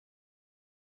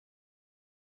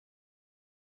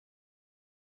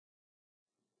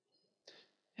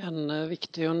En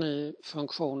viktig och ny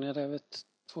funktion i Revit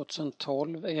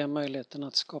 2012 är möjligheten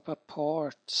att skapa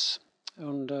parts.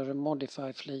 Under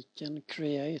Modify-fliken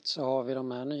Create så har vi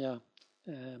de här nya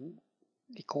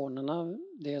ikonerna.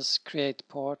 Dels Create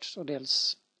Parts och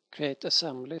dels Create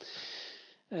Assembly.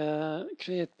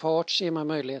 Create Parts ger mig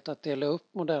möjlighet att dela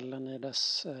upp modellen i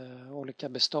dess olika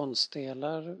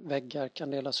beståndsdelar. Väggar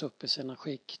kan delas upp i sina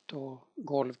skikt och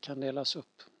golv kan delas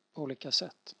upp på olika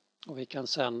sätt. Och vi kan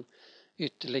sedan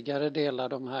ytterligare dela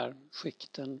de här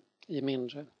skikten i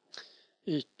mindre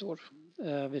ytor.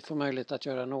 Vi får möjlighet att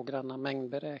göra noggranna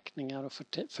mängdberäkningar och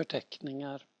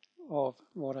förteckningar av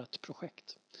vårt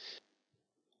projekt.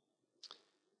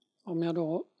 Om jag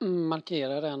då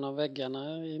markerar en av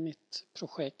väggarna i mitt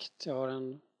projekt, jag har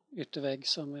en yttervägg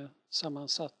som är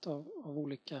sammansatt av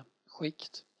olika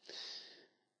skikt.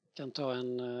 Jag kan ta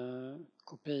en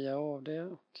kopia av det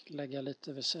och lägga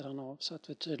lite vid sidan av så att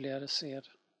vi tydligare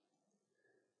ser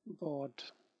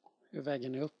hur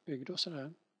väggen är uppbyggd och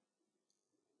sådär.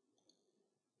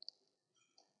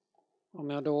 Om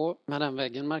jag då med den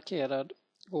väggen markerad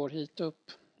går hit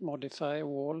upp, Modify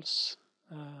Walls,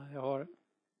 jag har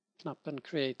knappen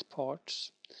Create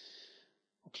Parts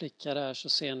och klickar där så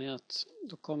ser ni att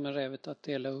då kommer Revit att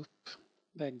dela upp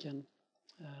väggen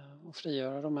och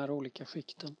frigöra de här olika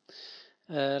skikten.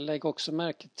 Lägg också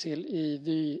märke till i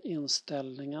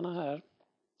vyinställningarna här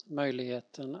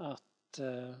möjligheten att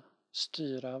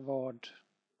styra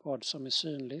vad som är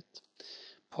synligt.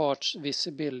 Parts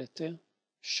Visibility,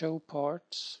 Show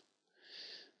Parts.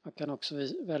 Man kan också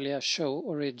välja Show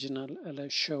Original eller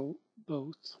Show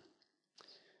Both.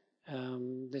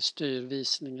 Det styr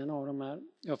visningen av de här.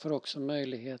 Jag får också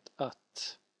möjlighet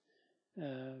att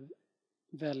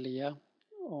välja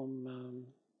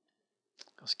om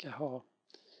jag ska ha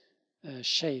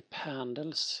shape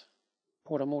handles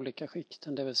på de olika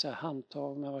skikten, det vill säga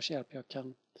handtag med vars hjälp jag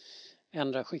kan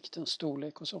ändra skiktens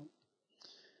storlek och så.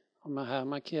 Om jag här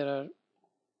markerar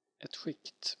ett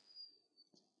skikt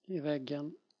i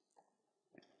väggen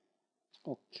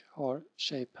och har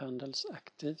shape handles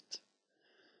aktivt,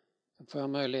 så får jag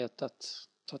möjlighet att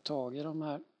ta tag i de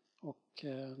här och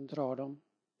dra dem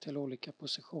till olika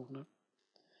positioner.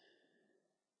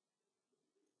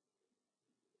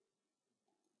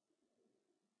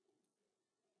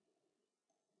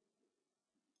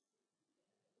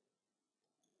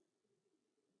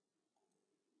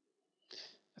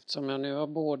 Eftersom jag nu har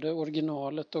både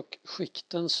originalet och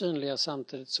skikten synliga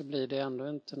samtidigt så blir det ändå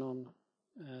inte någon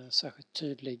särskilt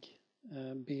tydlig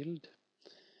bild.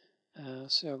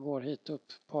 Så jag går hit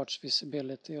upp Parts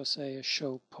Visibility och säger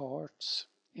Show Parts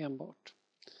enbart.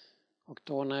 Och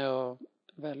då när jag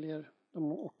väljer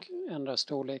och ändrar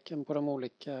storleken på de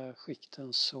olika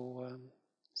skikten så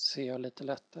ser jag lite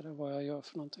lättare vad jag gör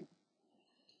för någonting.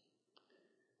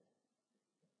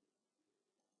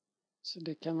 Så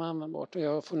det kan vara användbart och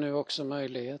jag får nu också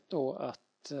möjlighet då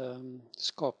att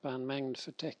skapa en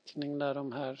mängdförteckning där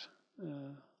de här,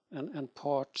 en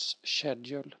parts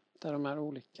schedule, där de här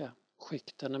olika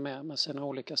skikten är med sina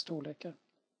olika storlekar.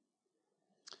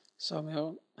 Så om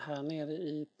jag här nere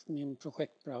i min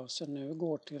projektbrowser nu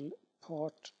går till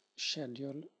part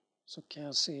schedule så kan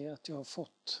jag se att jag har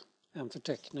fått en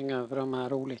förteckning över de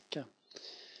här olika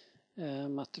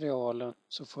materialen,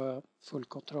 så får jag full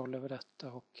kontroll över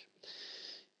detta och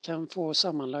kan få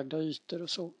sammanlagda ytor och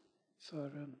så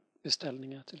för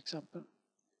beställningar till exempel.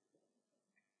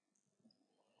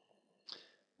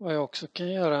 Vad jag också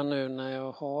kan göra nu när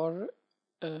jag har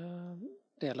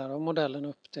delar av modellen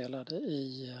uppdelade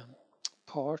i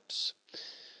parts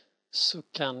så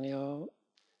kan jag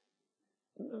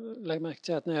lägga märke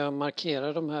till att när jag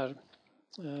markerar de här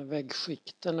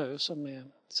väggskikten nu som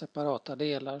är separata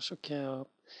delar så kan jag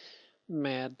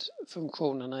med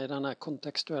funktionerna i den här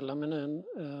kontextuella menyn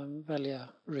välja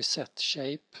Reset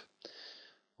Shape.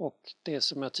 Och det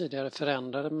som jag tidigare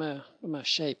förändrade med de här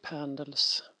shape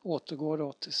handles återgår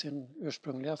då till sin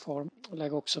ursprungliga form.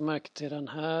 Lägg också märke till den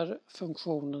här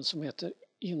funktionen som heter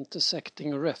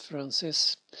Intersecting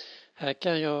References. Här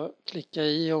kan jag klicka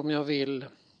i om jag vill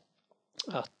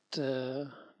att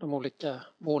de olika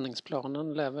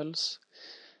våningsplanen, levels,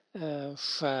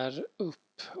 skär upp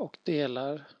och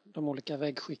delar de olika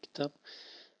väggskikten.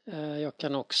 Jag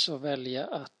kan också välja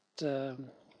att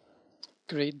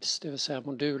grids, det vill säga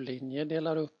modullinjer,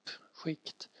 delar upp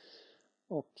skikt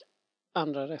och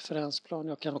andra referensplan.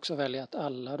 Jag kan också välja att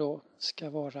alla då ska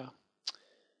vara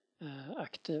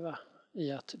aktiva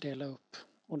i att dela upp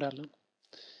modellen.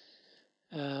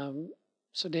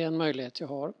 Så det är en möjlighet jag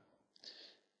har.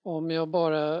 Om jag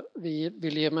bara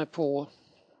vill ge mig på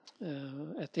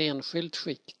ett enskilt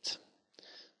skikt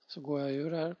så går jag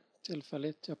ur här,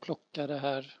 tillfälligt. Jag plockar det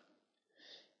här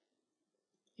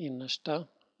innersta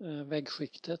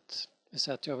väggskiktet. Det vill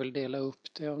säga att jag vill dela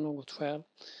upp det av något skäl.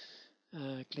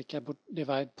 Klickar på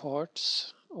Divide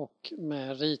Parts och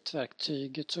med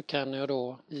ritverktyget så kan jag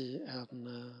då i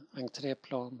en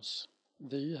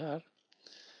entréplansvy här.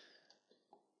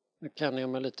 Nu kan jag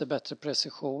med lite bättre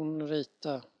precision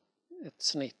rita ett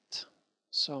snitt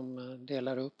som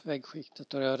delar upp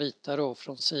väggskiktet och jag ritar då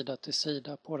från sida till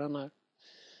sida på den här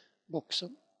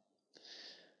boxen.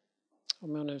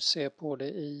 Om jag nu ser på det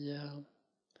i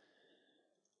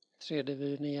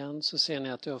 3D-vyn igen så ser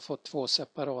ni att jag har fått två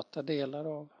separata delar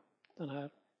av den här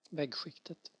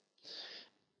väggskiktet.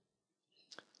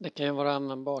 Det kan ju vara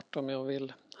användbart om jag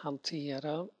vill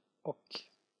hantera och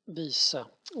visa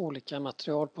olika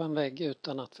material på en vägg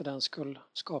utan att för den skull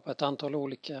skapa ett antal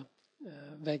olika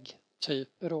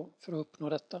väggtyper då för att uppnå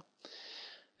detta.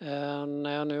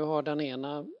 När jag nu har den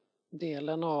ena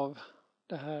delen av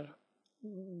det här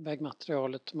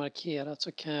väggmaterialet markerat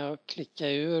så kan jag klicka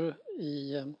ur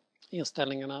i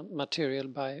inställningarna Material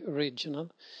by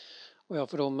Original och jag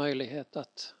får då möjlighet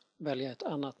att välja ett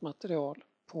annat material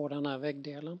på den här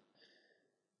väggdelen.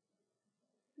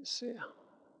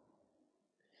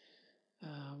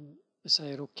 Vi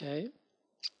säger OK. Jag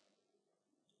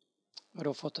har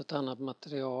då fått ett annat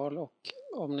material och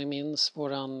om ni minns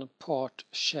våran part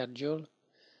schedule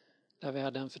där vi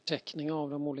hade en förteckning av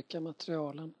de olika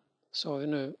materialen så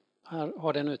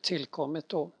har det nu tillkommit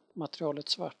då materialet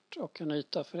svart och en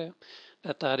yta för det.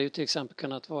 Detta hade ju till exempel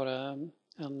kunnat vara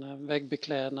en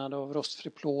väggbeklädnad av rostfri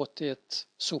plåt i ett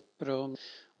soprum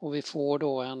och vi får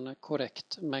då en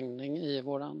korrekt mängning i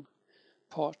våran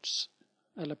parts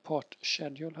eller part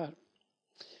schedule här.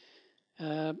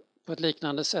 På ett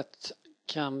liknande sätt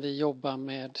kan vi jobba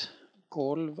med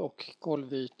golv och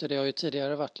golvytor. Det har ju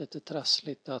tidigare varit lite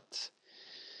trassligt att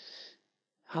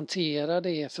hantera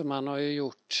det för man har ju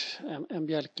gjort en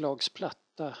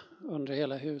bjälklagsplatta under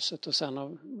hela huset och sen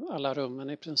har alla rummen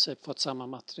i princip fått samma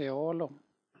material.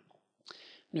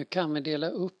 Nu kan vi dela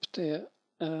upp det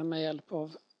med hjälp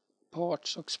av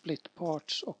parts och split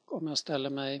parts och om jag ställer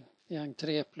mig i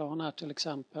entréplan här till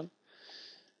exempel.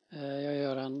 Jag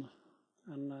gör en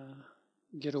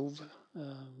grov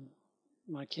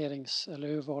markerings- eller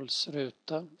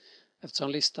urvalsruta. Eftersom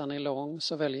listan är lång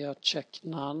så väljer jag check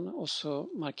none och så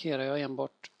markerar jag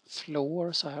enbart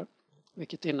floor så här.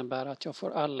 Vilket innebär att jag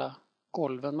får alla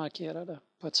golven markerade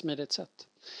på ett smidigt sätt.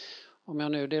 Om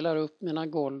jag nu delar upp mina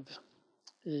golv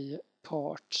i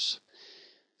parts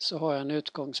så har jag en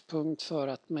utgångspunkt för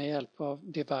att med hjälp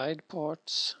av divide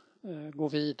parts gå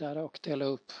vidare och dela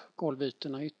upp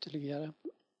golvytorna ytterligare.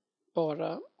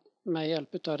 Bara med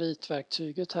hjälp av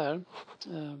ritverktyget här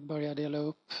börja dela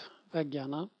upp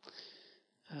väggarna.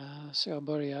 Så jag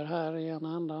börjar här i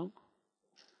ena ändan.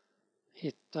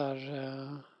 Hittar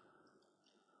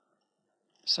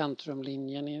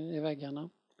centrumlinjen i väggarna.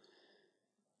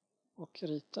 Och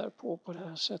ritar på det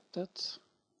här sättet.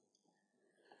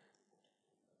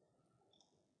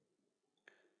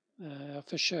 Jag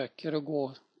försöker att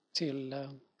gå till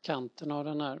kanten av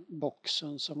den här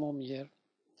boxen som omger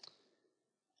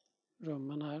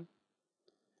rummen här.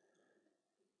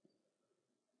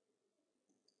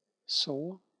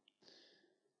 Så.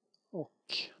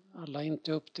 Och alla är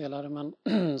inte uppdelade men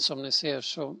som ni ser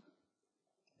så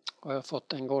har jag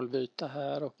fått en golvyta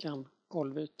här och en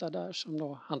golvyta där som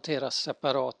då hanteras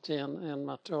separat i en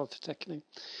materialförteckning.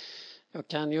 Jag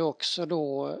kan ju också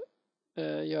då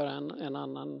göra en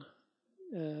annan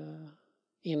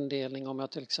indelning om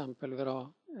jag till exempel vill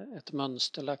ha ett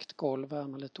mönsterlagt golv här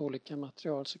med lite olika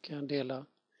material så kan jag dela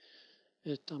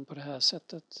ytan på det här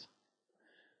sättet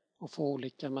och få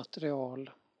olika material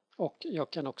och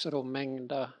jag kan också då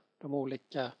mängda de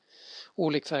olika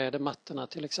olikfärgade mattorna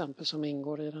till exempel som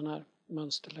ingår i den här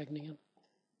mönsterläggningen.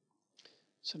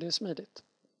 Så det är smidigt.